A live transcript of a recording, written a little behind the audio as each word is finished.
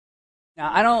Now,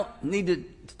 I don't need to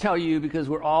tell you because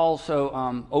we're all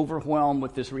so overwhelmed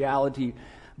with this reality,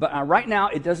 but right now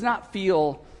it does not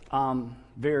feel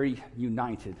very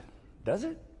united, does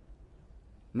it?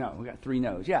 No, we got 3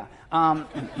 no's, yeah.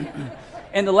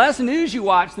 And the less news you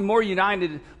watch, the more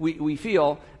united we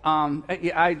feel. Sandra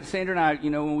and I,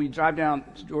 when we drive down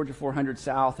Georgia 400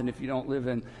 South, and if you don't live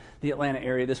in the Atlanta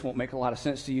area, this won't make a lot of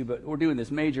sense to you, but we're doing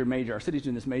this our city's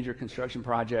doing this major construction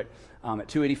project at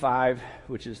 285,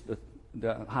 which is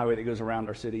the highway that goes around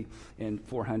our city in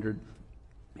 400.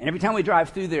 And every time we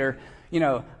drive through there,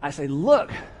 I say,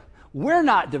 look, we're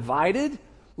not divided.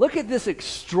 Look at this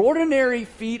extraordinary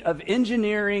feat of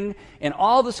engineering and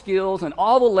all the skills and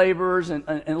all the laborers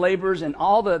and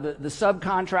all the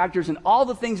subcontractors and all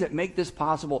the things that make this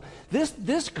possible.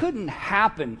 This couldn't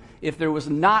happen if there was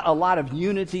not a lot of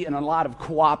unity and a lot of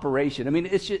cooperation. I mean,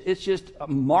 it's just a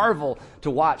marvel to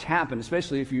watch happen,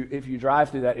 especially if you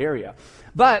drive through that area.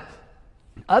 But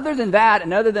other than that,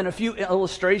 and other than a few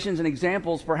illustrations and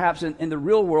examples, perhaps in the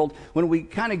real world, when we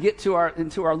kind of get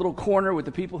into our little corner with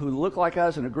the people who look like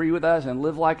us and agree with us and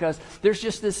live like us, there's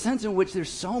just this sense in which there's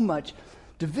so much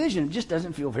division. It just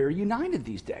doesn't feel very united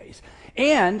these days.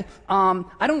 And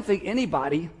I don't think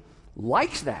anybody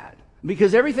likes that,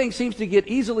 because everything seems to get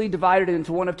easily divided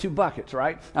into one of 2 buckets,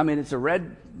 right? I mean, it's a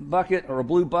red bucket or a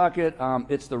blue bucket.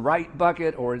 It's the right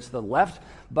bucket or it's the left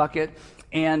bucket.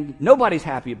 And nobody's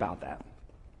happy about that.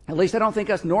 At least I don't think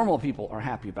us normal people are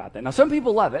happy about that. Now, some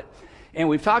people love it, and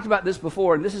we've talked about this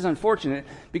before, and this is unfortunate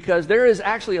because there is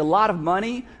actually a lot of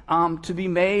money to be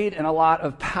made and a lot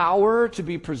of power to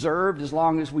be preserved as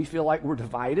long as we feel like we're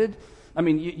divided. I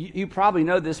mean, you probably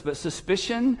know this, but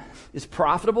suspicion is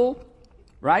profitable,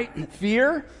 right?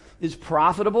 Fear is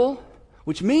profitable,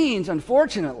 which means,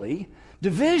 unfortunately,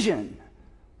 division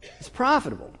is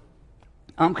profitable.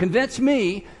 Convince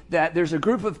me that there's a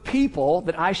group of people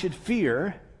that I should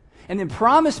fear, and then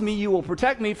promise me you will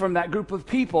protect me from that group of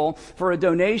people for a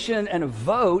donation and a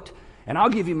vote, and I'll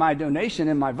give you my donation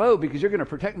and my vote because you're going to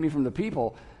protect me from the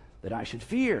people that I should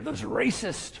fear, those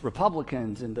racist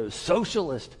Republicans and those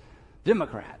socialist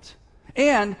Democrats.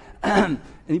 And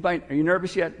anybody, are you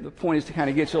nervous yet? The point is to kind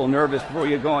of get you a little nervous before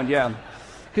you get going, yeah.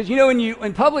 Because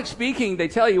in public speaking, they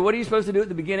tell you, what are you supposed to do at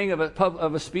the beginning of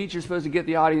a speech? You're supposed to get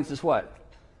the audience's what?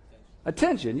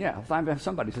 Attention, yeah. If I have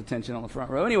somebody's attention on the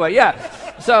front row. Anyway,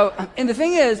 yeah. So, and the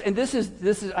thing is, and this is,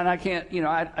 and I can't,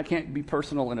 I can't be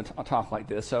personal in a talk like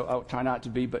this, so I'll try not to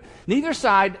be, but neither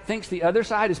side thinks the other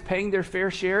side is paying their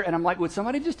fair share, and I'm like, would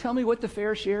somebody just tell me what the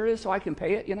fair share is so I can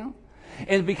pay it,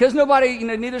 And because nobody,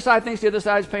 neither side thinks the other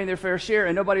side is paying their fair share,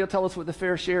 and nobody will tell us what the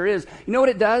fair share is, you know what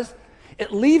it does?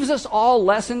 It leaves us all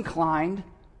less inclined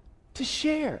to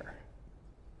share.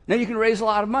 Now, you can raise a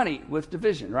lot of money with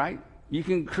division, right? You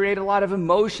can create a lot of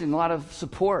emotion, a lot of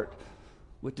support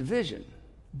with division.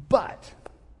 But,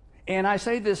 and I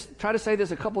try to say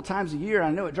this a couple times a year, I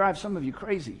know it drives some of you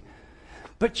crazy,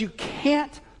 but you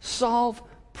can't solve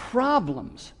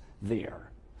problems there.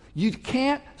 You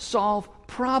can't solve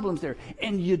problems there.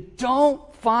 And you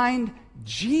don't find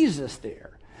Jesus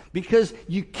there because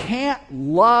you can't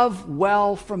love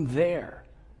well from there.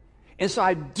 And so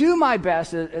I do my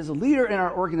best as a leader in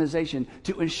our organization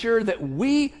to ensure that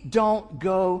we don't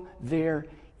go there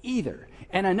either.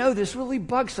 And I know this really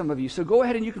bugs some of you, so go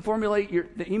ahead and you can formulate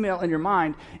the email in your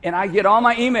mind. And I get all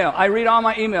my email. I read all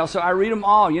my emails, so I read them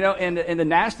all, and the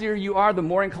nastier you are, the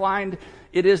more inclined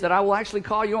it is that I will actually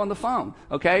call you on the phone,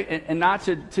 okay? And not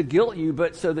to guilt you,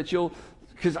 but so that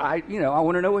because I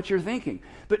want to know what you're thinking.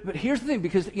 But here's the thing,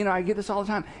 because, I get this all the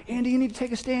time. Andy, you need to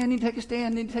take a stand, you need to take a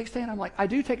stand, you need to take a stand. I'm like, I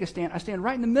do take a stand. I stand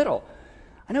right in the middle.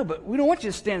 I know, but we don't want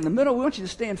you to stand in the middle. We want you to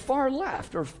stand far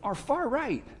left or far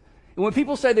right. And when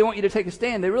people say they want you to take a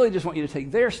stand, they really just want you to take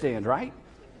their stand, right?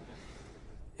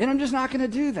 And I'm just not going to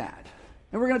do that.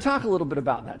 And we're going to talk a little bit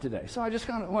about that today. So I just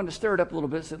kind of wanted to stir it up a little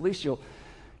bit so at least you'll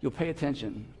pay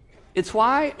attention.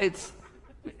 So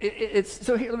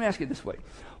here, let me ask you this way.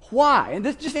 Why? And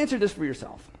just answer this for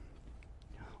yourself.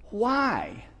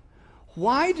 Why?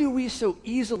 Why do we so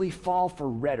easily fall for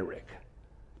rhetoric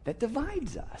that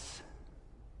divides us?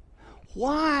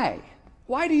 Why?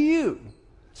 Why do you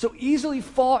so easily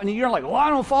fall? And you're like, well, I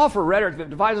don't fall for rhetoric that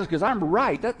divides us because I'm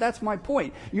right. That's my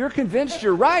point. You're convinced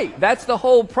you're right. That's the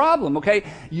whole problem, okay?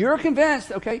 You're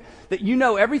convinced, okay, that you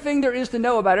know everything there is to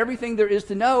know about everything there is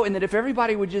to know, and that if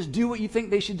everybody would just do what you think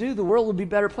they should do, the world would be a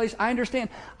better place. I understand.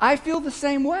 I feel the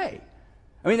same way.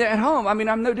 I mean, at home,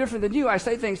 I'm no different than you. I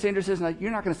say things, Sandra says, like, you're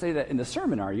not going to say that in the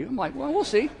sermon, are you? I'm like, well, we'll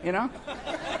see,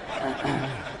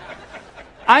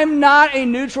 I'm not a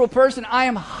neutral person. I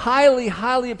am highly,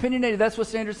 highly opinionated. That's what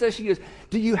Sandra says. She goes,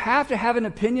 do you have to have an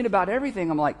opinion about everything?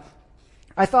 I'm like,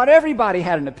 I thought everybody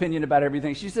had an opinion about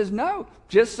everything. She says, no,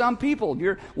 just some people.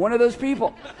 You're one of those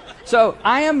people. So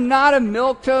I am not a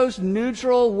milquetoast,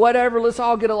 neutral, whatever, let's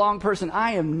all get along person.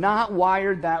 I am not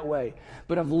wired that way.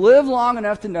 But I've lived long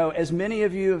enough to know, as many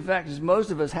of you, in fact, as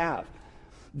most of us have,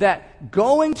 that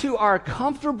going to our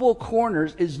comfortable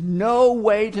corners is no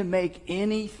way to make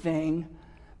anything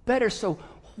better. So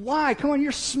why? Come on,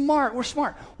 you're smart. We're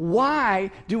smart.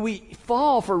 Why do we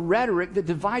fall for rhetoric that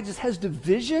divides us? Has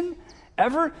division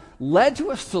ever led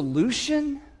to a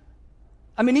solution?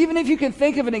 I mean, even if you can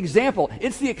think of an example,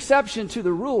 it's the exception to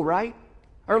the rule, right?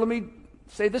 Or let me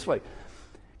say it this way.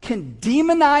 Can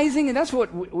demonizing, and that's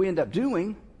what we end up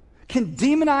doing, can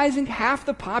demonizing half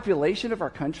the population of our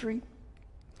country?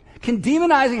 Can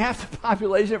demonizing half the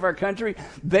population of our country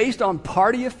based on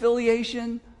party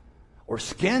affiliation or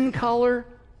skin color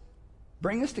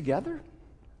bring us together?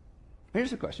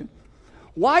 Here's the question.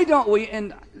 Why don't we,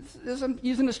 and I'm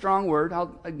using a strong word,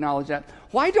 I'll acknowledge that.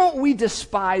 Why don't we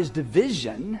despise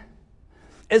division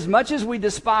as much as we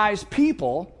despise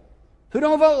people who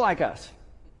don't vote like us,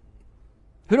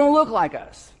 who don't look like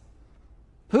us,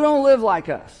 who don't live like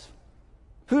us,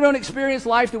 who don't experience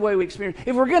life the way we experience?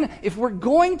 If we're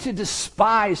going to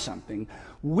despise something,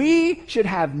 we should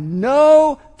have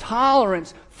no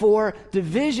tolerance for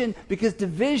division, because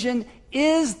division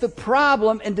is the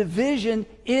problem and division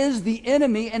is the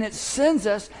enemy, and it sends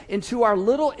us into our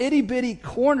little itty-bitty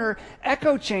corner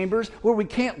echo chambers where we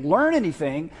can't learn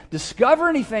anything, discover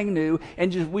anything new,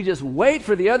 and we just wait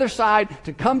for the other side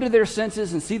to come to their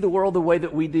senses and see the world the way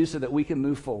that we do so that we can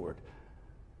move forward.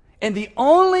 And the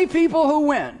only people who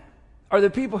win are the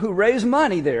people who raise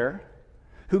money there,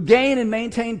 who gain and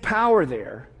maintain power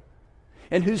there,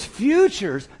 and whose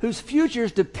futures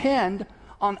depend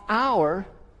on our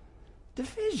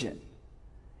division.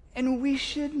 And we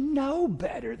should know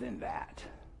better than that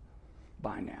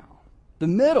by now. The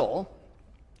middle,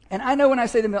 and I know when I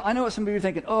say the middle, I know what some of you are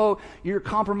thinking, oh, you're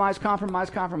compromise.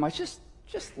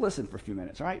 Just listen for a few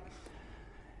minutes, all right?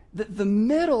 The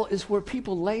middle is where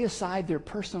people lay aside their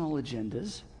personal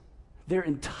agendas, their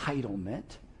entitlement,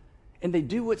 and they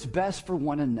do what's best for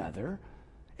one another,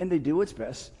 and they do what's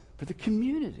best for the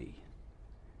community.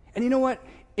 And you know what?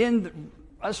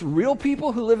 Us real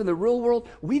people who live in the real world,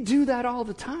 we do that all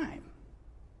the time.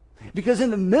 Because in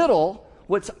the middle,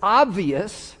 what's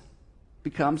obvious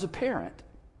becomes apparent.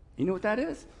 You know what that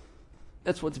is?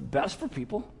 That's what's best for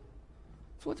people.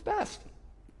 That's what's best.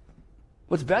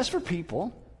 What's best for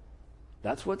people,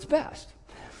 that's what's best.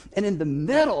 And in the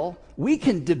middle, we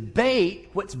can debate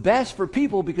what's best for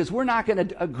people because we're not going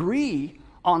to agree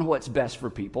on what's best for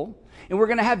people. And we're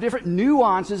going to have different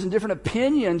nuances and different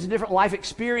opinions and different life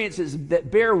experiences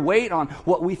that bear weight on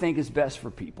what we think is best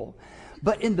for people.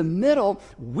 But in the middle,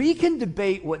 we can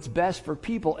debate what's best for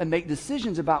people and make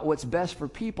decisions about what's best for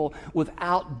people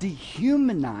without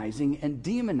dehumanizing and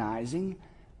demonizing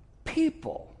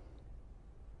people.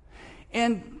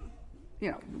 And,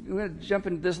 you know, we're going to jump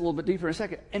into this a little bit deeper in a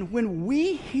second. And when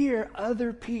we hear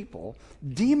other people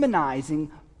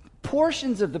demonizing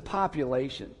portions of the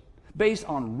population based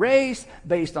on race,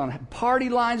 based on party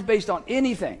lines, based on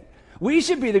anything, we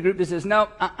should be the group that says, no.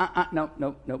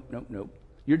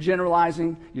 You're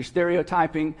generalizing, you're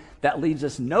stereotyping. That leads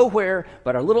us nowhere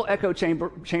but our little echo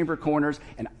chamber corners,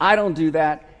 and I don't do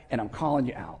that, and I'm calling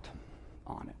you out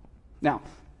on it. Now,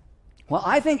 well,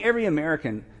 I think every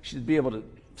American should be able to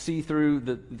see through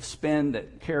the spin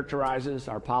that characterizes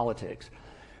our politics.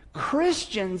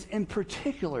 Christians in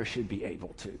particular should be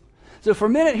able to. So for a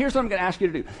minute, here's what I'm going to ask you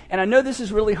to do. And I know this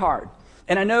is really hard.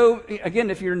 And I know,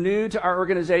 again, if you're new to our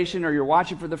organization or you're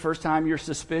watching for the first time, you're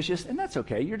suspicious, and that's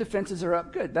okay. Your defenses are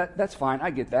up. Good. That's fine.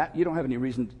 I get that. You don't have any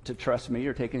reason to trust me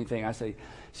or take anything I say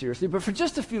seriously. But for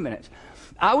just a few minutes,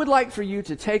 I would like for you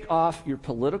to take off your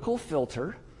political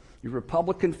filter, your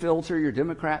Republican filter, your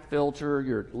Democrat filter,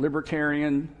 your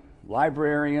libertarian,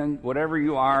 librarian, whatever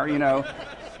you are, you know,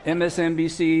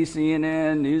 MSNBC,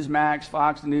 CNN, Newsmax,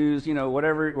 Fox News, you know,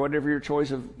 whatever your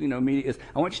choice of, you know, media is.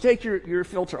 I want you to take your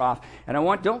filter off, and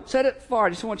don't set it far. I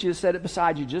just want you to set it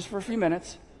beside you just for a few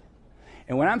minutes.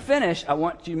 And when I'm finished, I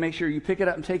want you to make sure you pick it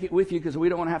up and take it with you, because we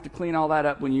don't want to have to clean all that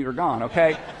up when you're gone,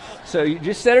 okay? So you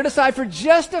just set it aside for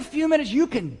just a few minutes. You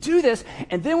can do this,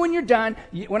 and then when you're done,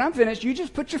 when I'm finished, you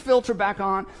just put your filter back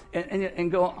on and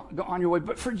go on your way.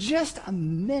 But for just a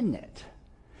minute,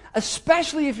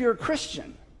 especially if you're a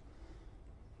Christian,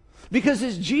 because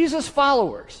as Jesus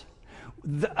followers,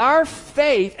 our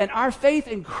faith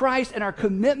in Christ and our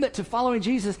commitment to following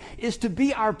Jesus is to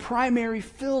be our primary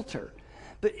filter.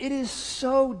 But it is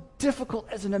so difficult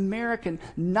as an American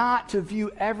not to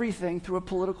view everything through a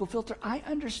political filter. I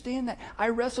understand that. I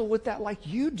wrestle with that like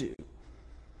you do.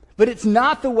 but it's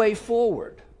not the way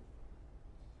forward.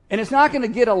 And it's not going to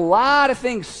get a lot of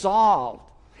things solved.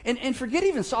 And forget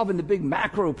even solving the big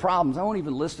macro problems. I won't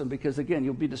even list them because, again,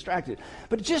 you'll be distracted.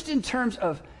 But just in terms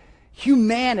of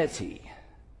humanity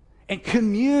and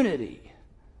community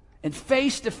and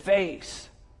face-to-face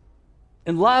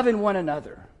and loving one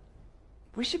another,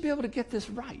 we should be able to get this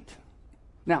right.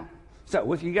 Now,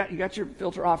 so if you got your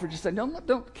filter off, or just say, no,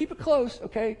 don't, keep it close,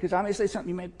 okay? Because I may say something,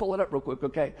 you may pull it up real quick,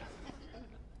 okay?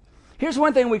 Here's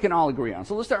one thing we can all agree on.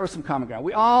 So let's start with some common ground.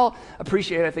 We all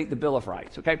appreciate, I think, the Bill of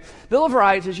Rights, okay? Bill of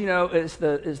Rights, as you know, is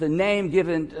the name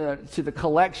given to the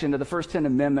collection of the first 10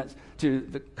 amendments to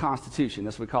the Constitution.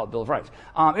 That's what we call it, Bill of Rights.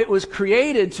 It was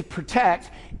created to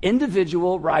protect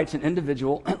individual rights and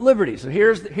individual liberties. So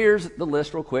here's the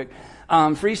list real quick.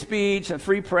 Free speech, a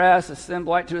free press,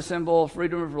 right to assemble,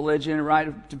 freedom of religion,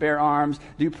 right to bear arms,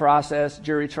 due process,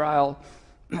 jury trial.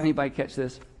 Anybody catch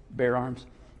this? Bear arms.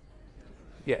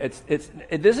 Yeah,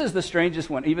 this is the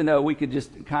strangest one, even though we could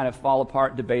just kind of fall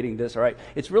apart debating this, all right?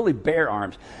 It's really bear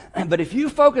arms. But if you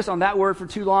focus on that word for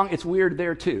too long, it's weird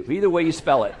there too, either way you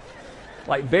spell it.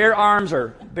 Like bear arms or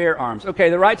bear arms. Okay,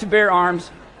 the right to bear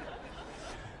arms.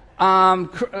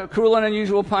 Cruel and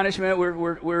unusual punishment,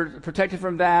 we're protected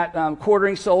from that.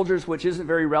 Quartering soldiers, which isn't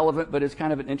very relevant, but it's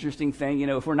kind of an interesting thing. You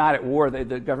know, if we're not at war,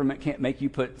 the government can't make you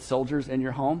put soldiers in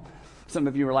your home. Some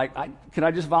of you are like, can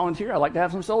I just volunteer? I'd like to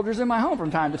have some soldiers in my home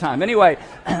from time to time. Anyway,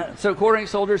 so quartering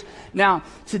soldiers. Now,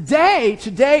 today,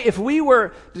 if we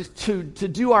were to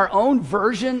do our own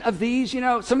version of these, you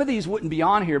know, some of these wouldn't be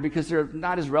on here because they're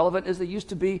not as relevant as they used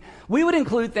to be. We would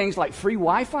include things like free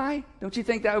Wi-Fi. Don't you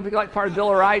think that would be like part of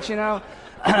Bill of Rights, you know?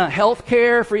 Health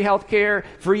care,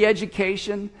 free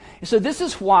education. And so this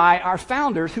is why our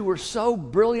founders, who were so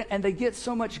brilliant, and they get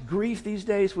so much grief these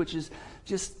days, which is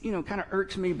just, you know, kind of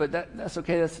irks me, but that's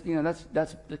okay. That's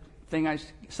the thing I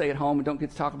say at home and don't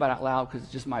get to talk about out loud because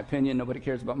it's just my opinion. Nobody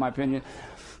cares about my opinion.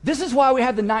 This is why we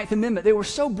had the Ninth Amendment. They were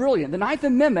so brilliant. The Ninth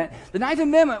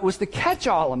Amendment was the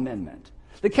catch-all amendment.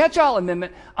 The catch-all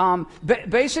amendment,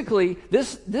 basically,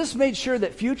 this made sure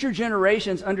that future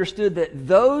generations understood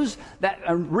that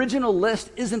original list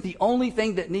isn't the only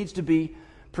thing that needs to be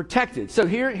protected. So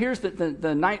here's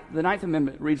the Ninth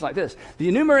Amendment reads like this: the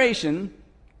enumeration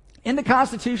in the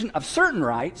Constitution of certain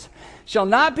rights shall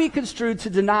not be construed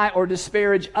to deny or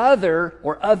disparage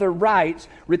other rights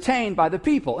retained by the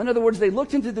people. In other words, they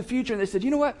looked into the future and they said,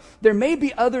 you know what? There may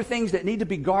be other things that need to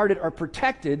be guarded or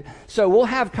protected, so we'll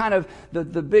have kind of the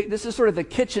big, this is sort of the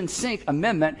kitchen sink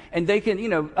amendment, and they can, you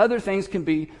know, other things can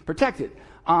be protected.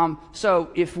 So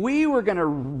if we were going to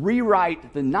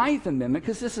rewrite the Ninth Amendment,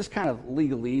 because this is kind of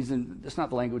legalese and that's not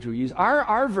the language we use,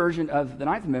 our version of the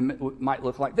Ninth Amendment might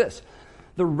look like this: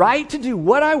 the right to do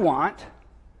what I want,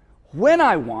 when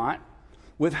I want,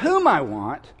 with whom I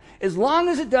want, as long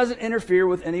as it doesn't interfere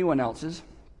with anyone else's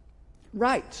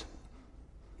rights.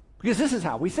 Because this is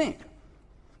how we think.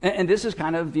 And this is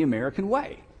kind of the American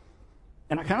way.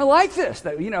 And I kind of like this,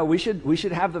 that, you know, we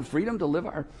should have the freedom to live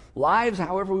our lives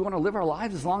however we want to live our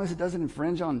lives, as long as it doesn't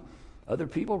infringe on other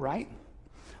people, right?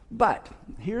 But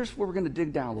here's where we're going to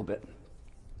dig down a little bit.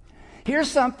 Here's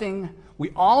something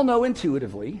we all know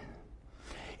intuitively,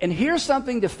 and here's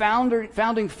something the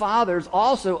founding fathers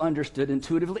also understood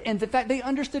intuitively. And in fact, they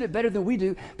understood it better than we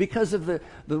do because of the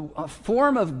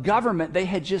form of government they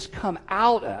had just come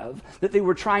out of, that they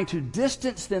were trying to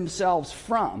distance themselves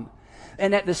from,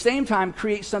 and at the same time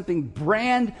create something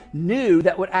brand new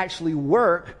that would actually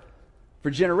work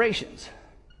for generations.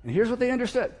 And here's what they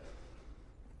understood.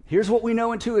 Here's what we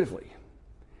know intuitively.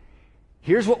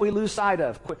 Here's what we lose sight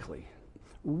of quickly.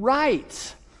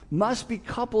 Rights must be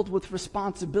coupled with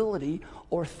responsibility,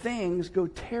 or things go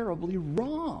terribly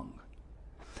wrong.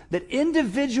 That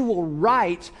individual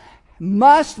rights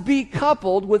must be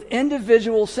coupled with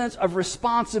individual sense of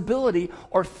responsibility,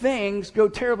 or things go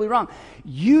terribly wrong.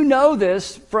 You know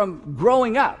this from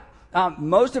growing up.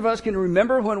 Most of us can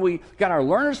remember when we got our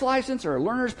learner's license or a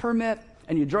learner's permit,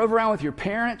 and you drove around with your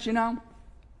parents, you know,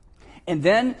 and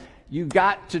then you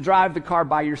got to drive the car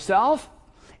by yourself,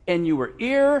 and you were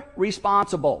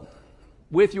irresponsible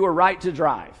with your right to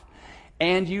drive,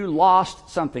 and you lost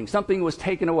something. Something was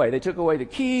taken away. They took away the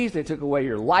keys. They took away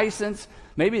your license.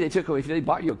 Maybe they took away, if they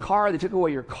bought you a car, they took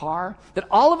away your car. That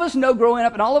all of us know growing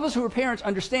up, and all of us who are parents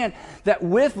understand that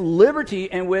with liberty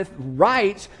and with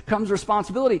rights comes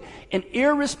responsibility. And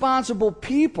irresponsible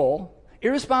people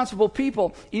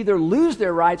either lose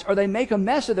their rights or they make a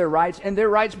mess of their rights, and their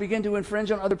rights begin to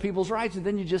infringe on other people's rights, and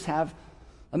then you just have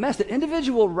a mess. That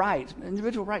individual rights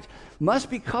must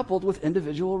be coupled with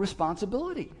individual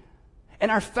responsibility. And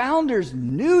our founders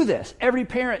knew this. Every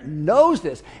parent knows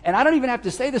this. And I don't even have to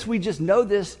say this. We just know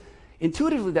this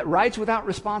intuitively that rights without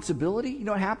responsibility, you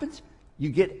know what happens? You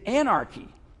get anarchy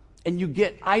and you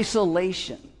get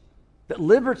isolation. That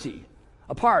liberty,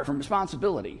 apart from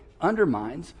responsibility,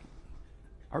 undermines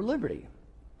our liberty.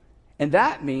 And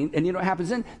that means, and you know what happens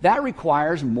then? That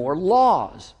requires more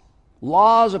laws.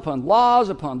 Laws upon laws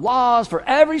upon laws for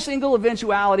every single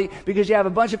eventuality, because you have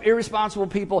a bunch of irresponsible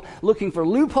people looking for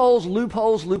loopholes,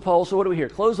 loopholes, loopholes. So what do we hear?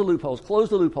 Close the loopholes, close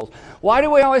the loopholes. Why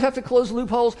do we always have to close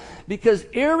loopholes? Because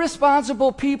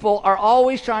irresponsible people are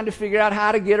always trying to figure out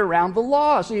how to get around the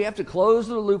law. So you have to close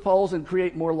the loopholes and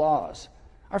create more laws.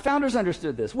 Our founders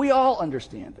understood this. We all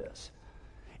understand this.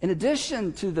 In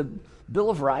addition to the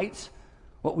Bill of Rights,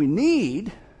 what we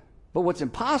need, but what's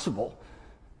impossible,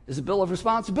 is a Bill of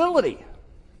Responsibility.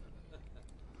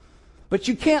 But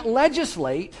you can't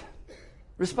legislate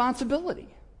responsibility.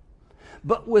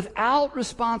 But without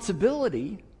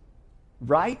responsibility,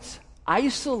 rights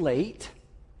isolate.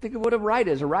 Think of what a right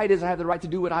is. A right is I have the right to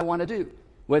do what I want to do.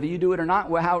 Whether you do it or not,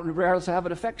 regardless of how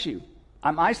it affects you.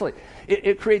 I'm isolated.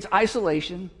 It creates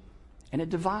isolation and it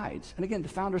divides. And again, the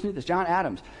founders knew this. John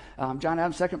Adams,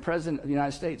 second president of the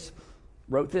United States,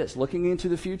 wrote this, looking into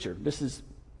the future. This is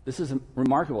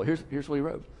remarkable. Here's what he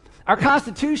wrote. Our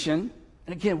Constitution,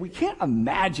 and again, we can't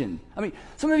imagine. I mean,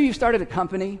 some of you started a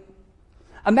company.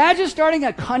 Imagine starting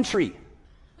a country.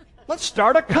 Let's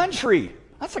start a country.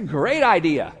 That's a great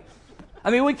idea. I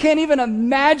mean, we can't even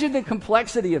imagine the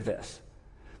complexity of this.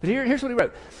 But here's what he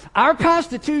wrote. Our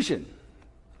Constitution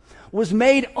was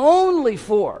made only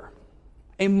for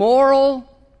a moral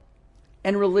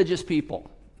and religious people.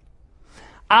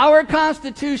 Our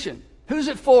Constitution, who's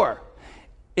it for?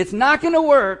 It's not going to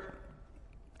work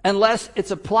unless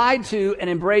it's applied to and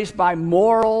embraced by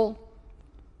moral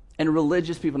and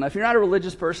religious people. Now, if you're not a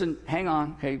religious person, hang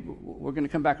on. Okay, we're going to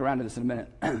come back around to this in a minute.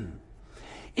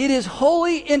 It is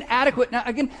wholly inadequate. Now,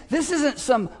 again, this isn't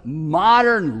some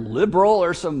modern liberal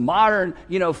or some modern,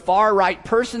 far-right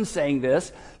person saying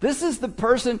this. This is the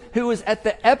person who was at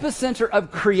the epicenter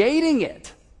of creating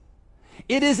it.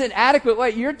 It is inadequate.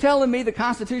 Wait, you're telling me the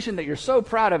Constitution that you're so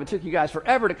proud of, it took you guys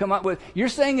forever to come up with, you're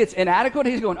saying it's inadequate?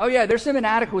 He's going, oh yeah, there's some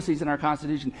inadequacies in our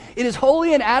Constitution. It is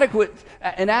wholly inadequate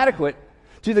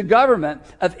to the government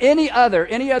of any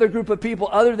other group of people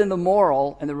other than the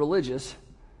moral and the religious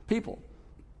people.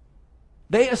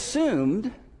 They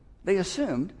assumed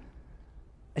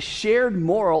a shared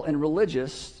moral and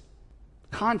religious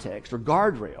context or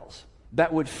guardrails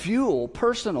that would fuel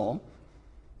personal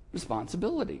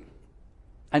responsibility,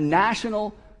 a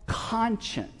national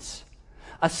conscience,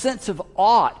 a sense of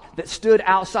ought that stood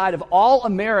outside of all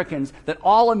Americans, that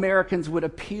all Americans would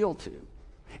appeal to.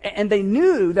 And they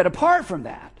knew that apart from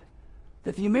that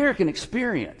the American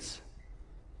experience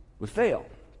would fail.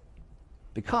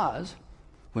 Because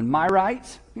when my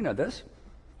rights, you know this,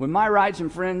 when my rights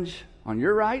infringe on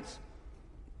your rights,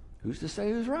 who's to say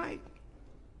who's right?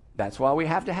 That's why we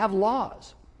have to have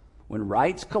laws. When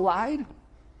rights collide,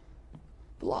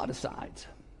 the law decides.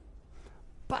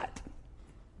 But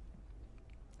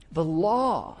the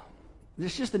law,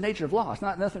 it's just the nature of law. It's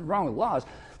not nothing wrong with laws.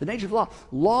 The nature of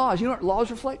laws, you know what laws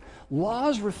reflect?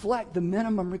 Laws reflect the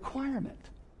minimum requirement.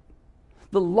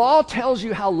 The law tells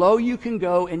you how low you can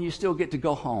go and you still get to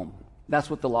go home. That's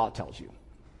what the law tells you.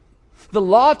 The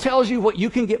law tells you what you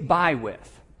can get by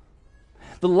with.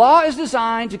 The law is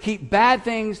designed to keep bad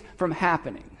things from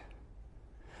happening.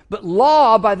 But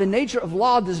law, by the nature of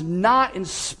law, does not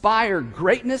inspire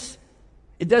greatness.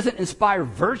 It doesn't inspire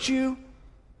virtue.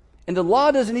 And the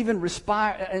law doesn't even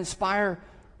inspire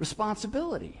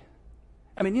responsibility.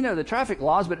 I mean, the traffic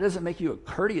laws, but it doesn't make you a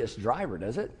courteous driver,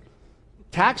 does it?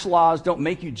 Tax laws don't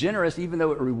make you generous, even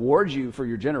though it rewards you for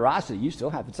your generosity. You still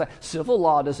have to say. Civil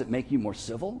law doesn't make you more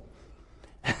civil.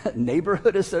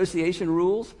 Neighborhood association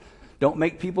rules don't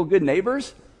make people good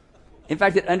neighbors. In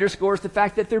fact, it underscores the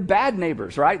fact that they're bad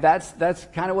neighbors, right? That's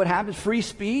kind of what happens. Free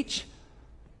speech,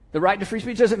 the right to free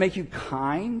speech doesn't make you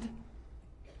kind.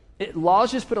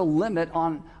 Laws just put a limit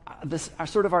on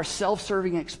our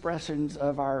self-serving expressions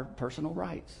of our personal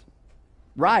rights.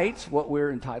 Rights, what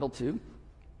we're entitled to.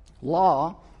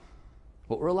 Law,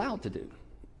 what we're allowed to do.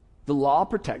 The law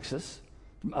protects us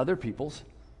from other people's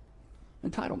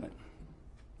entitlement.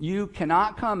 You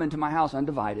cannot come into my house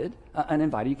uninvited.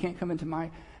 You can't come into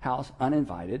my house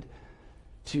uninvited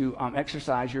to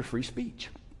exercise your free speech.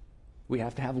 We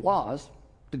have to have laws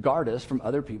to guard us from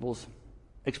other people's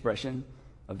expression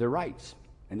of their rights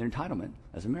and their entitlement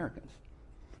as Americans.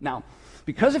 Now,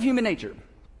 because of human nature,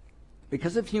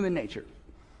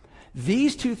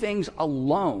 these two things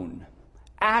alone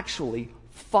actually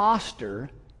foster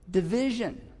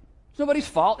division. It's nobody's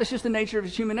fault. It's just the nature of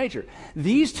human nature.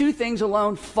 These two things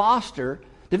alone foster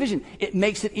division. It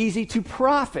makes it easy to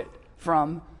profit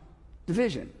from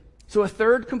division. So a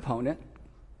third component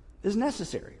is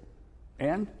necessary.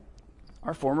 And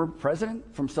our former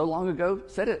president from so long ago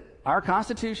said it. Our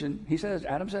Constitution,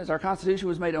 Adam says, our Constitution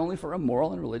was made only for a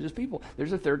moral and religious people.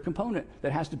 There's a third component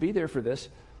that has to be there for this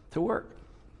to work.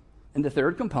 And the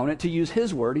third component, to use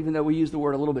his word, even though we use the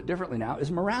word a little bit differently now,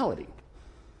 is morality.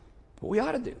 What we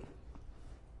ought to do.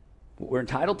 What we're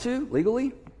entitled to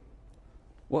legally,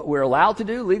 what we're allowed to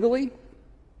do legally,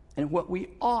 and what we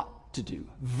ought to do,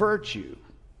 virtue.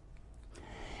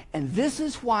 And this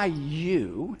is why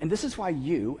you, and this is why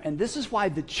you, and this is why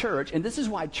the church, and this is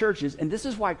why churches, and this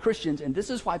is why Christians, and this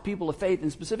is why people of faith,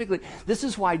 and specifically, this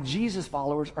is why Jesus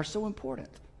followers are so important.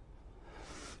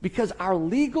 Because our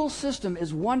legal system,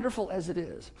 as wonderful as it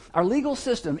is, our legal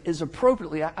system is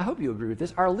appropriately, I hope you agree with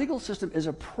this, our legal system is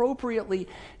appropriately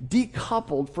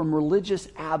decoupled from religious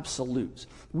absolutes.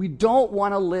 We don't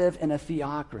want to live in a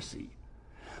theocracy.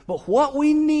 But what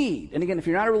we need, and again, if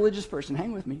you're not a religious person,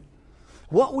 hang with me,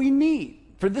 what we need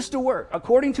for this to work,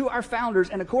 according to our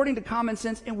founders and according to common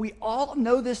sense, and we all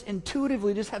know this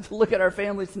intuitively, just have to look at our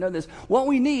families to know this, what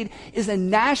we need is a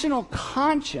national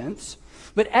conscience,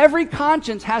 but every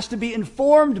conscience has to be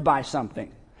informed by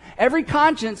something. Every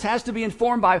conscience has to be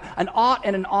informed by an ought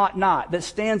and an ought not that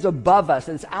stands above us,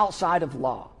 that's outside of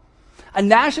law. A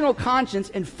national conscience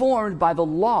informed by the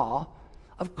law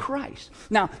of Christ.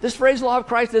 Now, this phrase, law of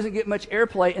Christ, doesn't get much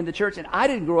airplay in the church, and I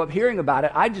didn't grow up hearing about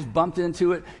it. I just bumped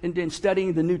into it in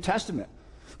studying the New Testament.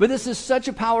 But this is such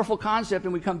a powerful concept,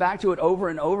 and we come back to it over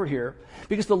and over here,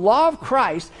 because the law of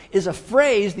Christ is a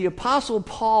phrase the Apostle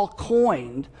Paul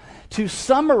coined to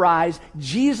summarize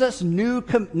Jesus' new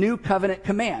covenant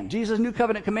command. Jesus' new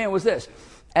covenant command was this: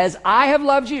 as I have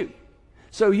loved you,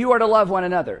 so you are to love one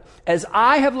another. As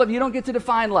I have loved, you don't get to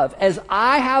define love. As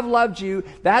I have loved you,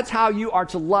 that's how you are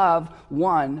to love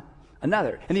one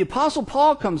another. And the Apostle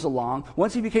Paul comes along,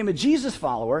 once he became a Jesus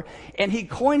follower, and he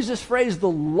coins this phrase, the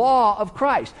law of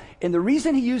Christ. And the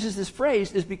reason he uses this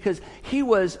phrase is because he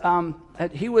was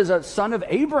a son of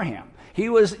Abraham. He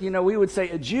was, we would say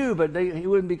a Jew, but he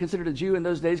wouldn't be considered a Jew in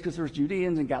those days because there was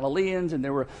Judeans and Galileans, and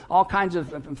there were all kinds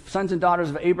of sons and daughters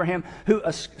of Abraham who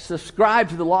subscribed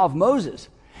to the law of Moses.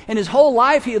 And his whole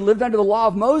life he had lived under the law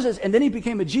of Moses, and then he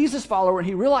became a Jesus follower, and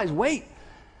he realized, wait,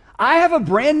 I have a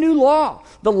brand new law.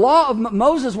 The law of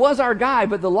Moses was our guide,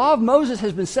 but the law of Moses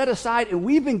has been set aside, and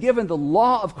we've been given the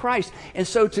law of Christ. And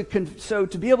so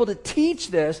to be able to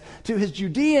teach this to his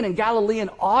Judean and Galilean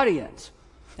audience,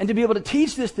 and to be able to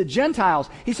teach this to Gentiles,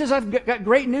 he says, I've got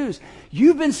great news.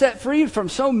 You've been set free from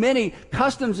so many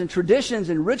customs and traditions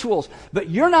and rituals, but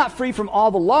you're not free from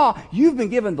all the law. You've been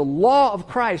given the law of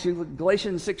Christ.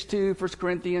 Galatians 6:2, 1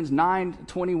 Corinthians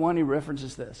 9:21, he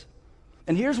references this.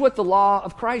 And here's what the law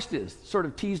of Christ is, sort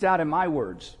of teased out in my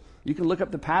words. You can look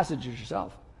up the passages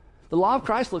yourself. The law of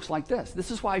Christ looks like this.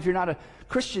 This is why if you're not a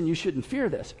Christian, you shouldn't fear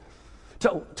this.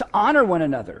 To honor one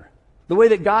another the way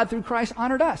that God through Christ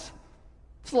honored us.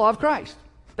 It's the law of Christ.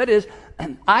 That is,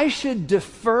 I should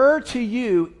defer to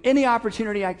you any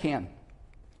opportunity I can.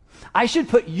 I should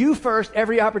put you first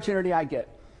every opportunity I get.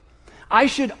 I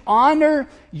should honor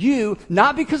you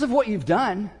not because of what you've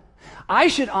done. I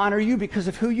should honor you because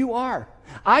of who you are.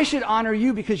 I should honor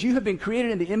you because you have been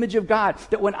created in the image of God.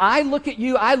 That when I look at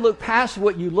you, I look past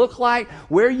what you look like,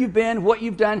 where you've been, what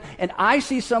you've done, and I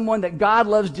see someone that God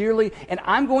loves dearly, and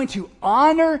I'm going to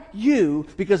honor you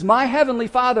because my Heavenly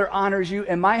Father honors you,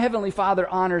 and my Heavenly Father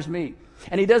honors me.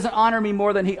 And He doesn't honor me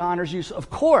more than He honors you. So of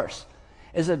course,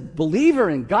 as a believer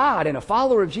in God and a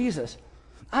follower of Jesus,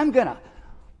 I'm going to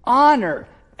honor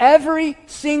every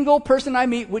single person I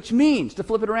meet, which means, to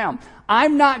flip it around,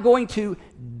 I'm not going to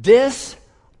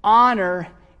dishonor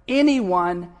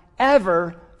anyone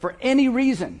ever for any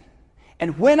reason.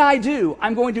 And when I do,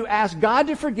 I'm going to ask God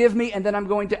to forgive me, and then I'm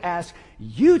going to ask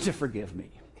you to forgive me.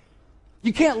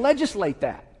 You can't legislate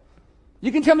that.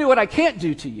 You can tell me what I can't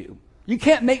do to you. You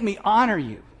can't make me honor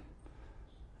you.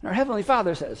 And our Heavenly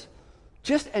Father says,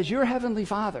 just as your Heavenly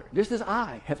Father, just as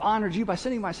I have honored you by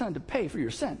sending my Son to pay for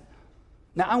your sin,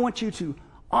 now I want you to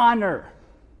honor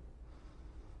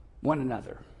one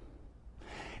another.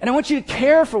 And I want you to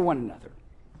care for one another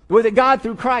the way that God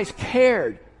through Christ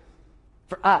cared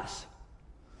for us.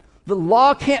 The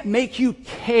law can't make you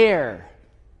care.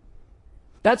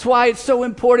 That's why it's so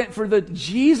important for the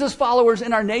Jesus followers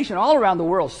in our nation, all around the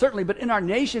world, certainly, but in our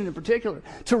nation in particular,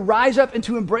 to rise up and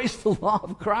to embrace the law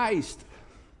of Christ.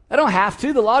 I don't have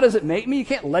to. The law doesn't make me. You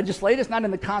can't legislate. It's not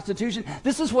in the Constitution.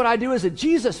 This is what I do as a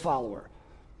Jesus follower.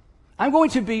 I'm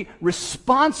going to be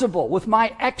responsible with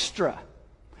my extra,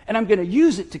 and I'm going to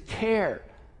use it to care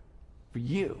for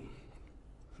you.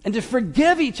 and to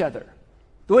forgive each other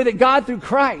the way that God through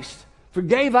Christ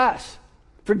forgave us.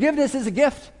 Forgiveness is a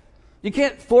gift. You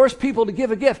can't force people to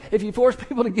give a gift. If you force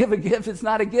people to give a gift, it's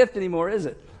not a gift anymore, is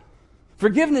it?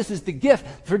 Forgiveness is the gift.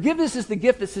 Forgiveness is the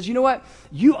gift that says, you know what?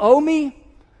 You owe me,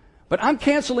 but I'm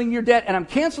canceling your debt, and I'm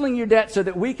canceling your debt so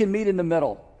that we can meet in the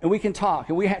middle, and we can talk,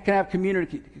 and we can have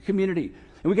community,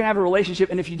 and we can have a relationship.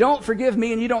 And if you don't forgive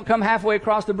me and you don't come halfway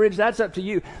across the bridge, that's up to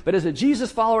you. But as a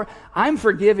Jesus follower, I'm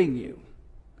forgiving you.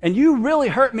 And you really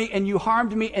hurt me, and you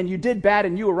harmed me, and you did bad,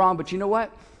 and you were wrong. But you know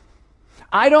what?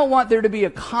 I don't want there to be a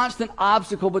constant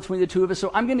obstacle between the two of us, so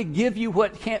I'm going to give you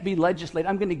what can't be legislated.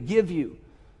 I'm going to give you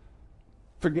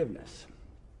forgiveness.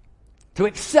 To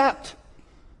accept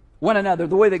one another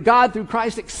the way that God through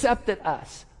Christ accepted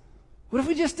us. What if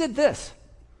we just did this?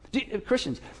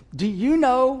 Christians, do you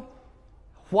know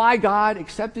why God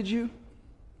accepted you?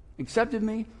 Accepted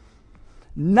me?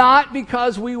 Not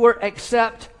because we were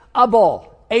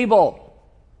acceptable, able.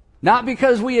 Not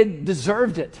because we had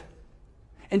deserved it.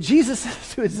 And Jesus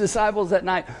says to his disciples that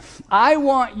night, I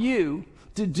want you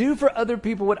to do for other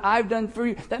people what I've done for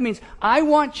you. That means I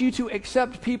want you to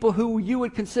accept people who you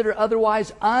would consider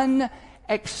otherwise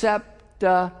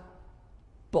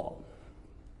unacceptable.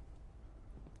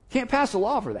 Can't pass a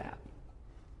law for that.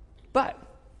 But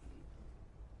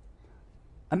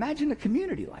imagine a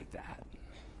community like that,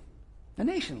 a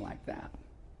nation like that.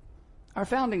 Our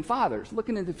founding fathers,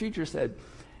 looking into the future, said,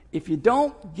 if you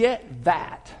don't get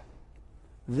that,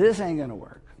 this ain't going to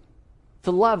work.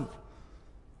 To love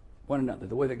one another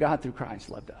the way that God through Christ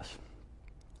loved us.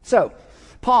 So,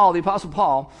 Paul, the Apostle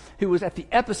Paul, who was at the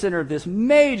epicenter of this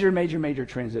major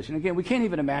transition. Again, we can't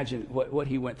even imagine what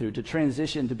he went through to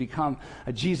transition to become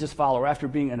a Jesus follower after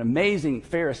being an amazing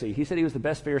Pharisee. He said he was the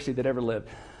best Pharisee that ever lived.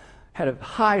 Had a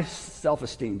high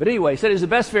self-esteem. But anyway, he said he was the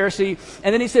best Pharisee.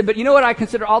 And then he said, but you know what? I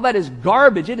consider all that is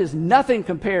garbage. It is nothing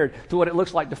compared to what it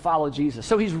looks like to follow Jesus.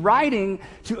 So he's writing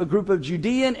to a group of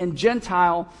Judean and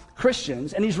Gentile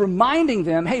Christians, and he's reminding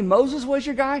them, hey, Moses was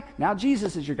your guy, now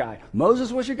Jesus is your guy.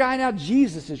 Moses was your guy, now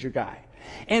Jesus is your guy.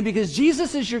 And because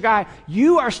Jesus is your guy,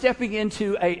 you are stepping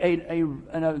into an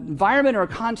environment or a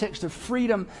context of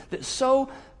freedom that's so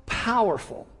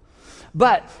powerful.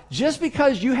 But just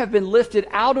because you have been lifted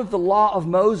out of the law of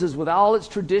Moses with all its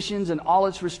traditions and all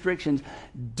its restrictions,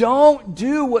 don't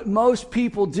do what most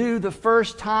people do the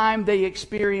first time they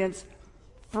experience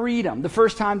freedom, the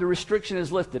first time the restriction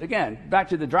is lifted. Again, back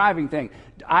to the driving thing.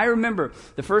 I remember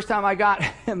the first time I got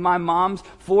in my mom's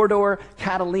four-door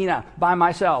Catalina by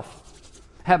myself.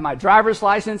 Had my driver's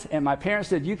license, and my parents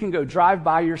said, you can go drive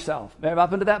by yourself.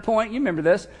 Up until that point, you remember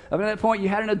this, up until that point, you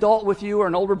had an adult with you or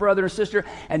an older brother or sister,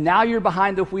 and now you're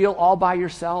behind the wheel all by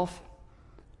yourself.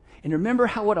 And remember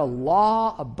what a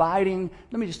law-abiding,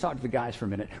 let me just talk to the guys for a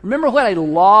minute. Remember what a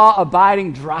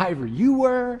law-abiding driver you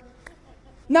were?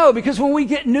 No, because when we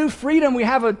get new freedom, we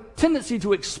have a tendency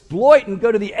to exploit and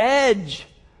go to the edge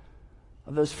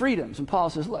of those freedoms. And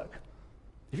Paul says, look,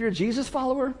 if you're a Jesus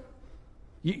follower,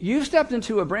 you've stepped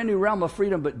into a brand new realm of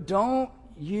freedom, but don't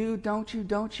you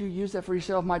use that for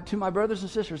yourself. To my brothers and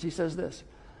sisters, he says this.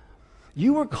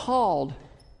 You were called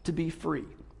to be free.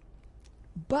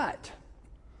 But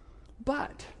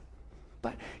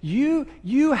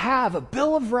you have a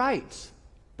Bill of Rights.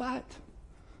 But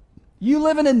you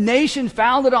live in a nation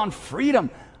founded on freedom.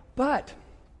 But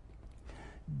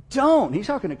he's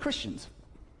talking to Christians,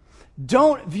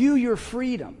 don't view your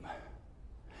freedom.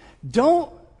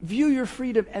 Don't view your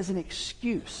freedom as an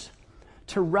excuse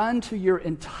to run to your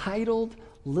entitled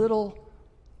little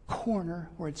corner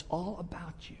where it's all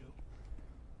about you.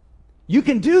 You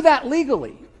can do that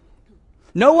legally.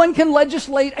 No one can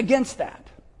legislate against that.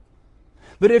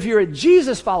 But if you're a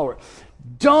Jesus follower,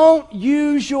 don't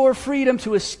use your freedom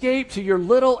to escape to your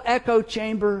little echo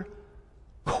chamber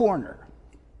corner.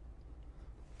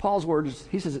 Paul's words,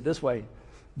 he says it this way,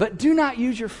 but do not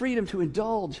use your freedom to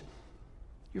indulge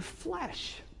your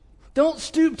flesh. Don't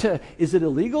stoop to, is it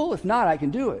illegal? If not, I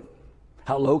can do it.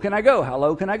 How low can I go? How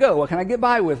low can I go? What can I get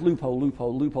by with? Loophole.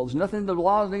 There's nothing in the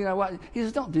law. He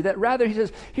says, don't do that. Rather, he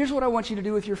says, here's what I want you to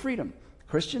do with your freedom.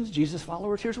 Christians, Jesus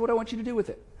followers, here's what I want you to do with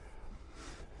it.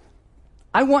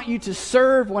 I want you to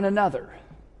serve one another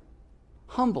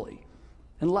humbly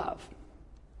in love,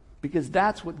 because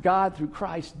that's what God through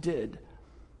Christ did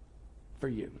for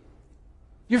you.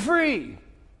 You're free.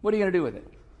 What are you going to do with it?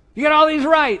 You got all these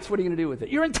rights. What are you going to do with it?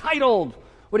 You're entitled.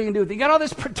 What are you going to do with it? You got all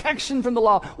this protection from the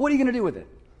law. What are you going to do with it?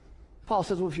 Paul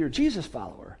says, well, if you're a Jesus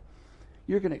follower,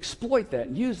 you're going to exploit that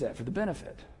and use that for the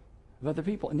benefit of other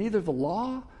people. And neither the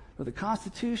law or the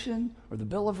Constitution or the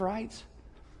Bill of Rights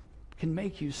can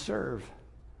make you serve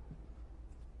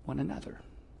one another.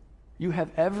 You have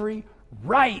every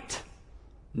right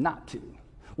not to.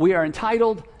 We are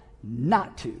entitled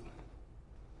not to.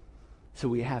 So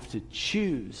we have to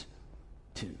choose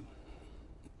to.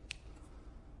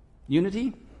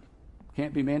 Unity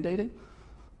can't be mandated.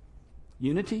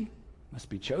 Unity must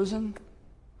be chosen.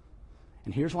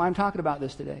 And here's why I'm talking about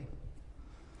this today.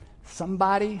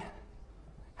 Somebody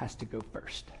has to go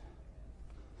first.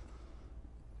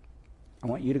 I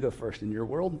want you to go first in your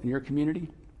world, in your community,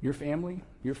 your family,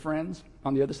 your friends,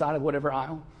 on the other side of whatever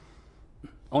aisle.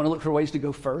 I want to look for ways to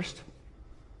go first.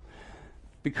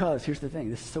 Because here's the thing,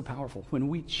 this is so powerful. When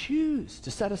we choose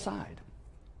to set aside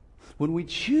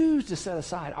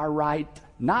our right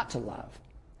not to love,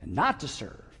 and not to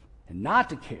serve, and not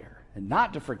to care, and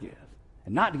not to forgive,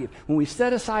 and not to give, when we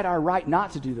set aside our right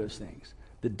not to do those things,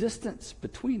 the distance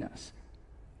between us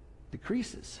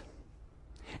decreases.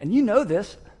 And you know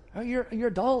this. Oh, you're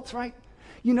adults, right?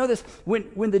 You know this.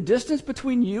 When the distance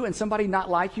between you and somebody not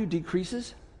like you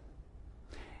decreases,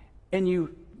 and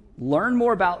you learn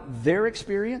more about their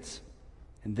experience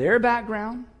and their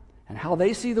background and how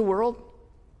they see the world,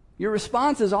 your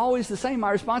response is always the same.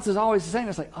 My response is always the same.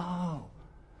 It's like, oh.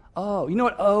 You know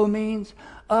what oh means?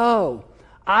 Oh,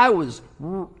 I was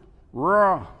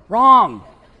wrong.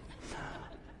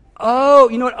 Oh,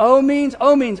 you know what oh means?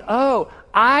 Oh means, oh,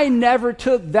 I never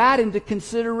took that into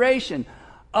consideration.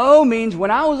 Oh means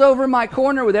when I was over in my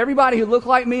corner with everybody who looked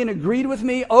like me and agreed with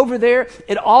me over there,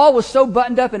 it all was so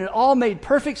buttoned up and it all made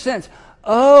perfect sense.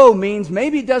 Oh means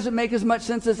maybe it doesn't make as much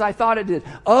sense as I thought it did.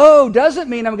 Oh doesn't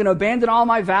mean I'm going to abandon all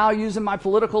my values and my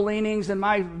political leanings and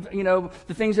my,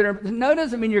 the things that are, no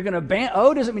doesn't mean you're going to abandon,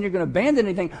 oh doesn't mean you're going to abandon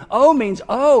anything. Oh means,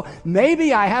 oh,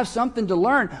 maybe I have something to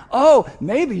learn. Oh,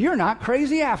 maybe you're not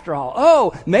crazy after all.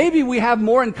 Oh, maybe we have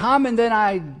more in common than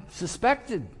I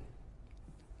suspected.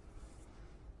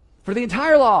 For the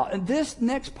entire law. And this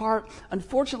next part,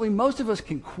 unfortunately, most of us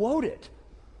can quote it.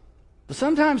 But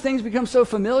sometimes things become so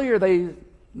familiar they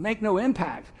make no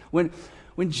impact. When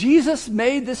Jesus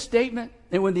made this statement,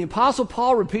 and when the Apostle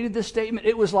Paul repeated this statement,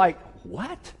 it was like,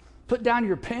 what? Put down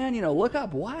your pen, look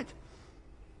up what?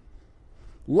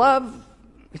 Love,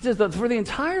 it says that for the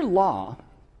entire law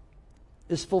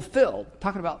is fulfilled.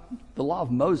 Talking about the law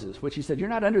of Moses, which he said, you're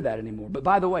not under that anymore. But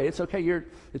by the way, it's okay,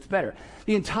 it's better.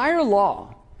 The entire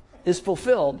law is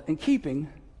fulfilled in keeping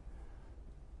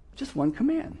just one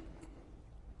command.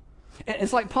 And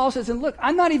it's like Paul says, and look,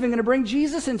 I'm not even going to bring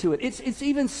Jesus into it. It's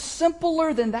even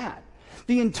simpler than that.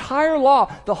 The entire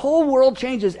law, the whole world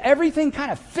changes. Everything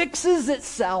kind of fixes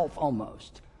itself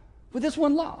almost with this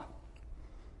one law.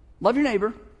 Love your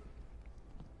neighbor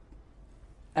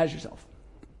as yourself.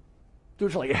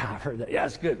 Dude's like, yeah, I've heard that. Yeah,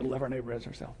 it's good to love our neighbor as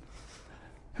ourselves.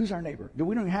 Who's our neighbor?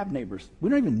 We don't even have neighbors. We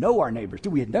don't even know our neighbors. Do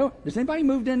we know? Does anybody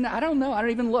moved in? I don't know. I don't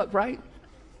even look, right?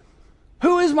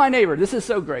 Who is my neighbor? This is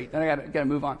so great. And I got to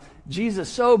move on. Jesus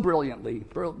so brilliantly,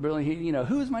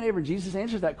 who is my neighbor? Jesus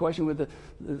answers that question with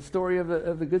the story of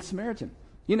the Good Samaritan.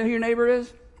 You know who your neighbor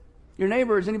is? Your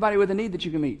neighbor is anybody with a need that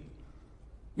you can meet.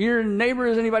 Your neighbor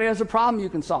is anybody who has a problem you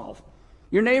can solve.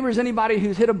 Your neighbor is anybody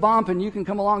who's hit a bump and you can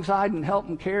come alongside and help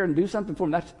and care and do something for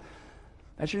them.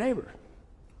 That's your neighbor.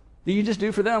 Do you just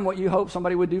do for them what you hope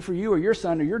somebody would do for you or your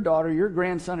son or your daughter or your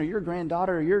grandson or your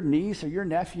granddaughter or your niece or your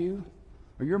nephew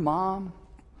or your mom?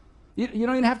 You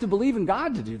don't even have to believe in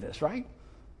God to do this, right?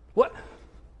 What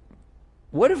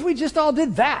if we just all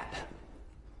did that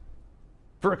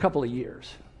for a couple of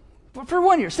years? For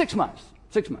 1 year, 6 months.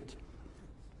 6 months.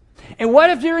 And what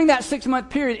if during that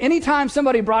 6-month period, anytime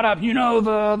somebody brought up,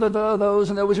 those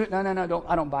and those, no,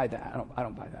 I don't buy that. I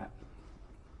don't buy that.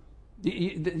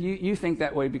 You think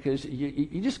that way because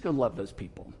you just go love those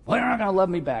people. Well, they're not going to love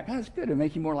me back. That's good. It'll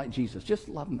make you more like Jesus. Just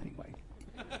love them anyway.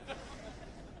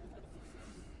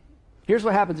 Here's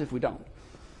what happens if we don't.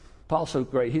 Paul's so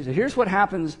great. He said, here's what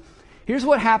happens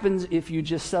if you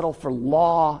just settle for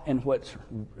law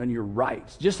and your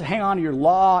rights. Just hang on to your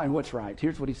law and what's right.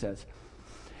 Here's what he says.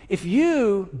 If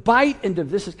you bite into,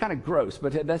 this is kind of gross,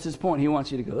 but that's his point. He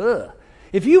wants you to go, ugh.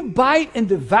 If you bite and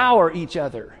devour each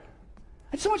other,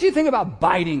 I just want you to think about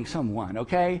biting someone,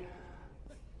 okay?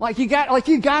 Like you got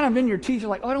them in your teeth. You're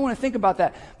like, oh, I don't want to think about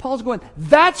that. Paul's going,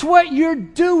 that's what you're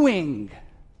doing.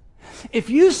 If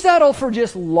you settle for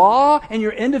just law and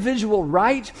your individual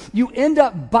rights, you end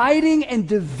up biting and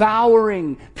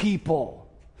devouring people.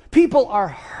 People are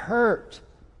hurt.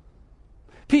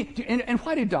 And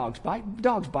why do dogs bite?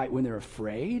 Dogs bite when they're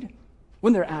afraid,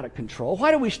 when they're out of control.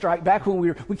 Why do we strike back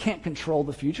when we can't control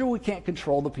the future? We can't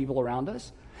control the people around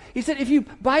us. He said, if you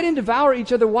bite and devour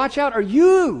each other, watch out, or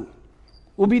you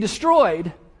will be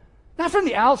destroyed, not from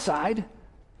the outside.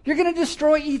 You're going to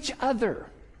destroy each other.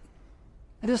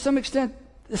 And to some extent,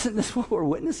 isn't this what we're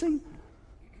witnessing?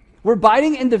 We're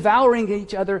biting and devouring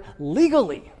each other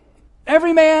legally.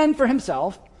 Every man for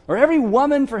himself, or every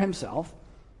woman for himself,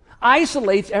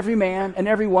 isolates every man and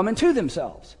every woman to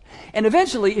themselves. And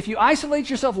eventually, if you isolate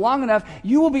yourself long enough,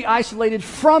 you will be isolated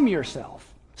from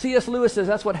yourself. C.S. Lewis says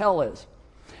that's what hell is.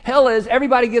 Hell is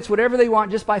everybody gets whatever they want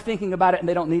just by thinking about it and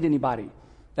they don't need anybody.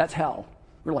 That's hell.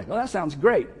 We're like, oh, that sounds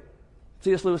great.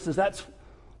 C.S. Lewis says that's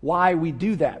why we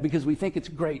do that, because we think it's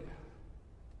great.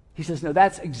 He says, no,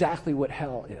 that's exactly what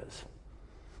hell is.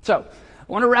 So, I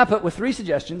want to wrap up with 3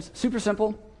 suggestions. Super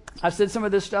simple. I've said some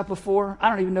of this stuff before. I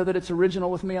don't even know that it's original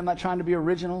with me. I'm not trying to be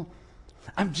original.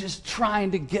 I'm just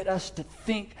trying to get us to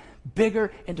think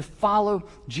bigger and to follow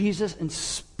Jesus in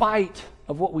spite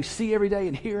of what we see every day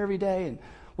and hear every day and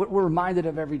what we're reminded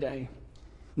of every day.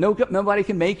 Nobody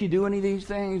can make you do any of these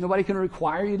things. Nobody can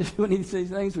require you to do any of these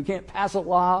things. We can't pass a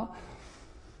law.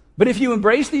 But if you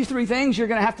embrace these 3 things, you're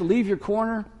going to have to leave your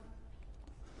corner.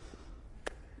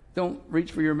 Don't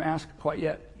reach for your mask quite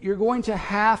yet. You're going to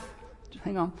have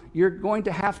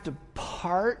to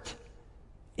part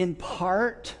in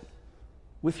part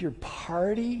with your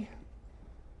party.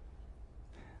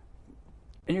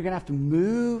 And you're going to have to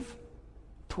move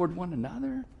toward one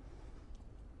another.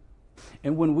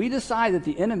 And when we decide that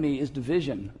the enemy is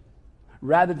division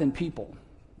rather than people,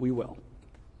 we will.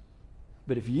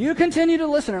 But if you continue to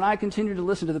listen and I continue to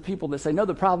listen to the people that say, no,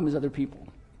 the problem is other people,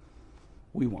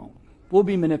 we won't. We'll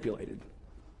be manipulated.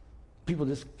 People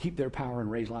just keep their power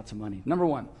and raise lots of money. Number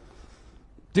 1,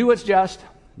 do what's just,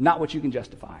 not what you can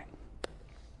justify.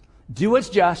 Do what's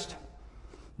just,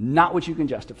 not what you can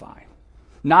justify.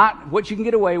 Not what you can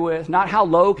get away with, not how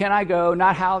low can I go,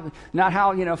 not how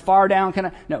far down can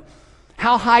I, no.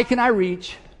 How high can I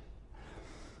reach?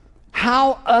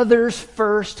 How others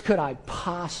first could I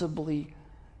possibly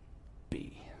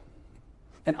be?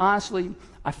 And honestly,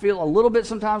 I feel a little bit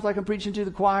sometimes like I'm preaching to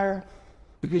the choir,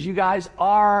 because you guys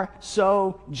are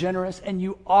so generous and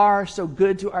you are so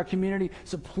good to our community.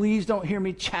 So please don't hear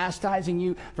me chastising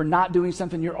you for not doing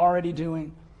something you're already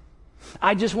doing.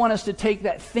 I just want us to take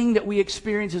that thing that we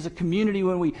experience as a community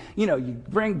when we, you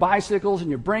bring bicycles and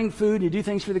you bring food, you do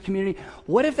things for the community.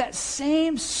 What if that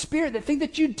same spirit, that thing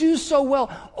that you do so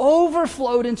well,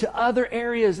 overflowed into other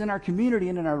areas in our community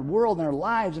and in our world and our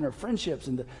lives and our friendships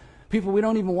and the people we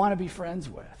don't even want to be friends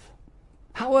with?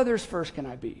 How others first can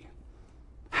I be?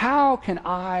 How can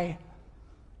I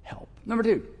help? Number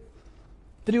 2,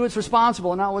 to do what's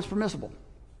responsible and not what's permissible.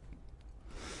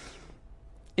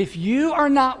 If you are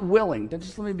not willing,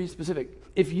 just let me be specific,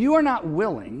 if you are not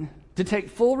willing to take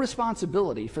full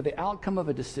responsibility for the outcome of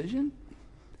a decision,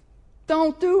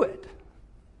 don't do it.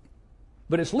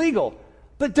 But it's legal,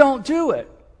 but don't do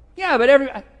it. Yeah,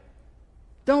 but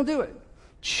don't do it.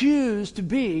 Choose to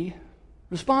be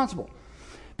responsible.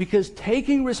 Because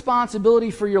taking responsibility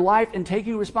for your life and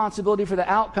taking responsibility for the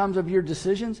outcomes of your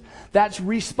decisions, that's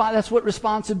what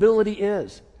responsibility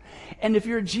is. And if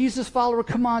you're a Jesus follower,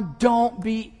 come on, don't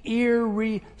be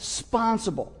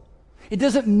irresponsible. It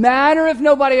doesn't matter if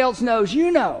nobody else knows. You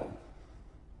know.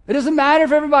 It doesn't matter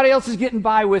if everybody else is getting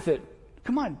by with it.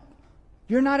 Come on,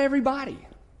 you're not everybody.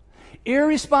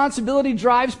 Irresponsibility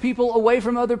drives people away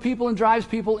from other people and drives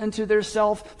people into their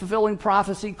self-fulfilling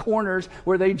prophecy corners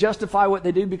where they justify what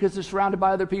they do because they're surrounded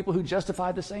by other people who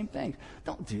justify the same things.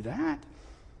 Don't do that.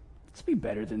 Let's be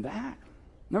better than that.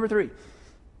 Number 3,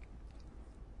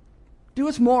 do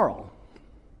what's moral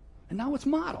and not what's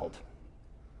modeled.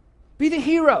 Be the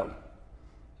hero.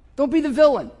 Don't be the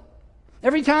villain.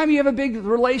 Every time you have a big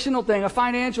relational thing, a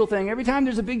financial thing, every time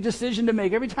there's a big decision to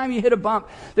make, every time you hit a bump,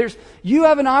 you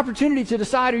have an opportunity to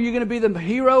decide, are you going to be the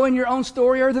hero in your own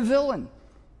story or the villain?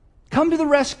 Come to the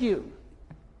rescue.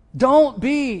 Don't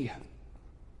be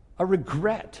a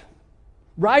regret.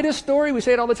 Write a story, we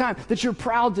say it all the time, that you're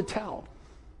proud to tell.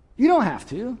 You don't have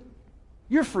to.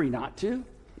 You're free not to.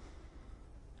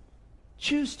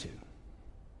 Choose to.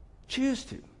 Choose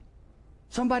to.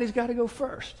 Somebody's got to go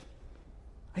first.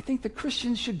 I think the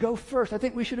Christians should go first. I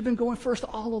think we should have been going first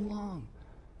all along.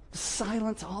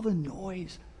 Silence all the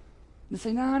noise. And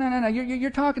say, no.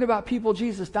 You're talking about people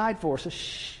Jesus died for, so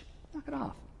shh, knock it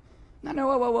off.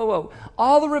 No, whoa.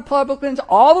 All the Republicans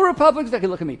that can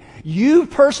look at me. You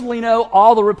personally know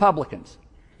all the Republicans.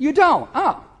 You don't.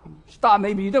 Oh, stop.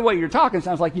 Maybe the way you're talking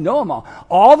sounds like you know them all.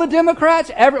 All the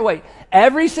Democrats,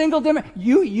 every single Democrat.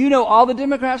 You know all the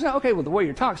Democrats? No, okay, well, the way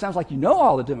you're talking sounds like you know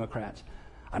all the Democrats.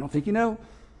 I don't think you know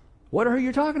what or who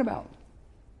you're talking about.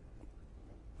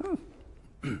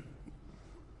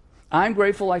 I'm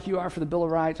grateful like you are for the Bill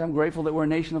of Rights. I'm grateful that we're a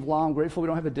nation of law. I'm grateful we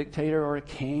don't have a dictator or a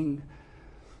king.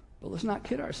 But let's not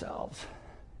kid ourselves.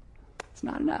 It's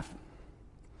not enough.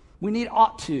 We need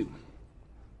ought to.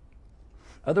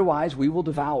 Otherwise, we will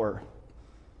devour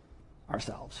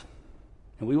ourselves.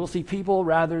 And we will see people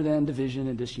rather than division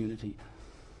and disunity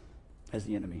as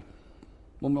the enemy.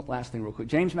 One last thing real quick.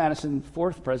 James Madison,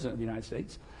 4th President of the United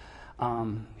States,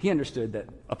 he understood that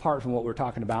apart from what we're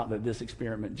talking about, that this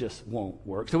experiment just won't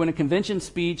work. So in a convention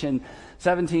speech in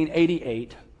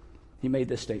 1788, he made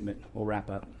this statement. We'll wrap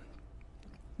up.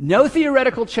 No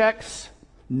theoretical checks,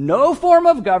 no form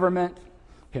of government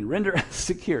can render us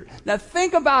secure. Now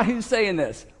think about who's saying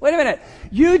this. Wait a minute.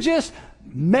 You just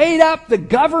made up the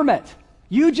government.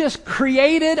 You just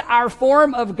created our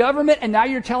form of government, and now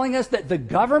you're telling us that the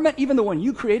government, even the one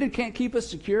you created, can't keep us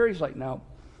secure? He's like, no,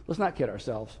 let's not kid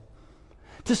ourselves.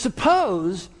 To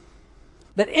suppose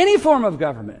that any form of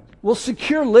government will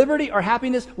secure liberty or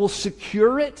happiness, will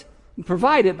secure it,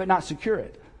 provide it, but not secure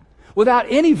it, without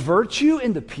any virtue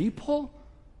in the people?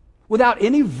 Without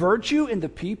any virtue in the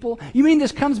people? You mean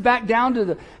this comes back down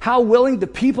to how willing the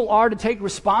people are to take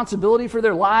responsibility for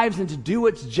their lives and to do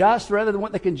what's just rather than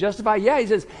what they can justify? Yeah, he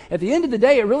says, at the end of the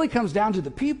day, it really comes down to the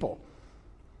people.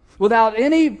 Without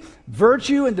any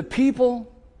virtue in the people,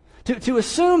 to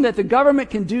assume that the government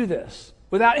can do this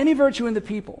without any virtue in the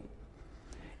people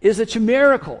is a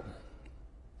chimerical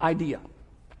idea.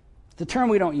 It's a term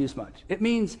we don't use much. It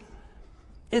means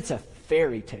it's a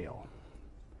fairy tale.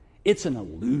 It's an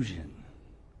illusion.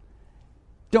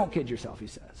 Don't kid yourself, he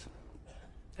says.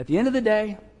 At the end of the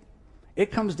day,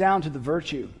 it comes down to the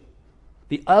virtue,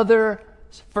 the other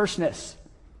firstness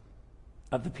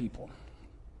of the people.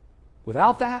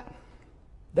 Without that,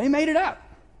 they made it up.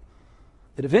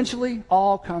 It eventually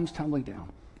all comes tumbling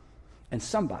down. And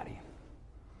somebody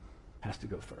has to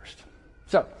go first.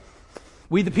 So,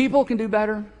 we the people can do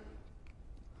better.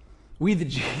 We the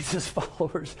Jesus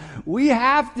followers, we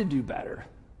have to do better.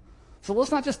 So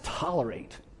let's not just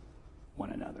tolerate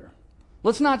one another.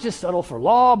 Let's not just settle for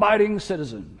law-abiding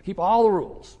citizen. Keep all the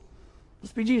rules.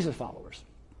 Let's be Jesus followers.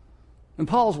 In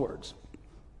Paul's words,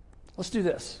 let's do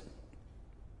this.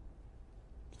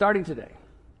 Starting today,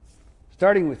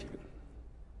 starting with you,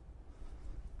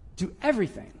 do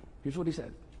everything, here's what he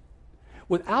said,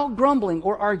 without grumbling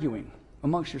or arguing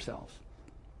amongst yourselves,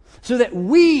 so that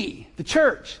we, the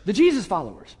church, the Jesus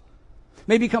followers,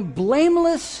 may become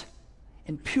blameless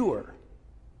and pure,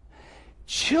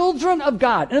 children of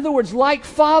God. In other words, like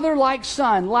father, like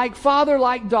son, like father,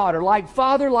 like daughter, like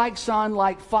father, like son,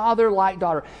 like father, like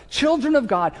daughter. Children of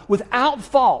God without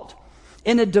fault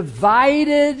in a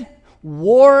divided,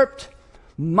 warped,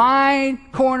 my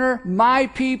corner, my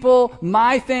people,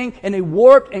 my thing, in a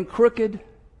warped and crooked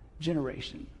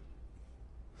generation.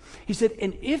 He said,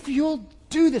 and if you'll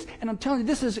do this, and I'm telling you,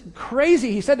 this is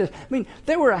crazy. He said this. I mean,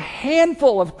 there were a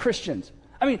handful of Christians.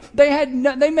 I mean,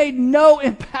 they made no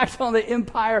impact on the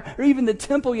empire or even the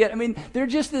temple yet. I mean, they're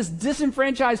just this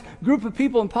disenfranchised group of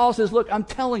people. And Paul says, look, I'm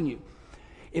telling you,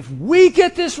 if we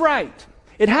get this right,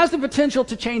 it has the potential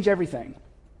to change everything.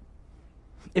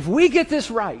 If we get this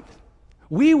right,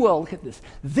 we will, look at this,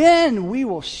 then we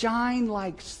will shine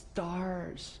like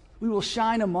stars. We will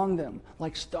shine among them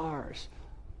like stars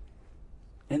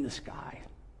in the sky.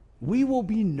 We will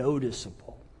be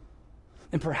noticeable.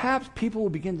 And perhaps people will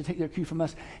begin to take their cue from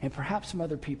us, and perhaps some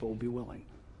other people will be willing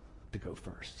to go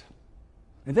first.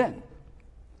 And then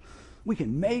we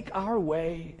can make our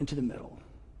way into the middle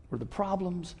where the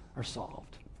problems are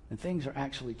solved and things are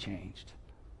actually changed.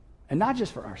 And not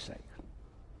just for our sake,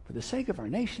 for the sake of our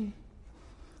nation,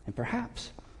 and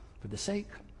perhaps for the sake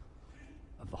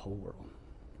of the whole world.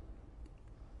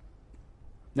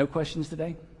 No questions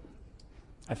today?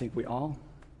 I think we all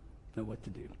know what to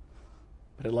do.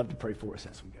 But I'd love to pray for us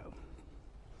as we go.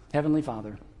 Heavenly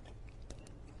Father,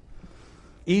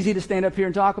 easy to stand up here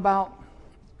and talk about,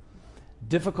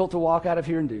 difficult to walk out of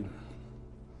here and do.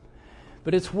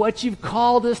 But it's what you've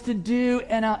called us to do,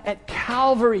 and at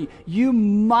Calvary, you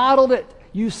modeled it.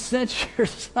 You sent your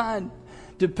Son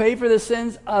to pay for the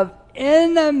sins of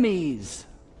enemies.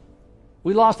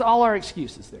 We lost all our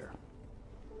excuses there.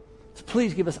 So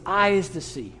please give us eyes to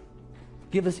see.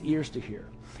 Give us ears to hear.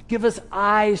 Give us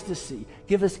eyes to see.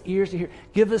 Give us ears to hear.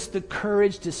 Give us the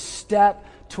courage to step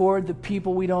toward the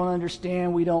people we don't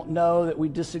understand, we don't know, that we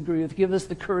disagree with. Give us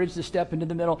the courage to step into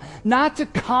the middle. Not to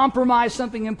compromise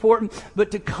something important,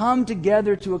 but to come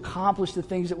together to accomplish the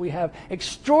things that we have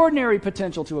extraordinary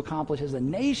potential to accomplish as a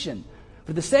nation,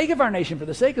 for the sake of our nation, for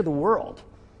the sake of the world.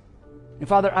 And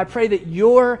Father, I pray that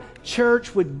your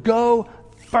church would go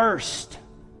first.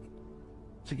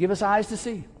 So give us eyes to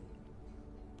see,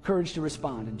 courage to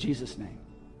respond. In Jesus' name,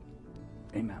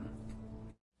 amen.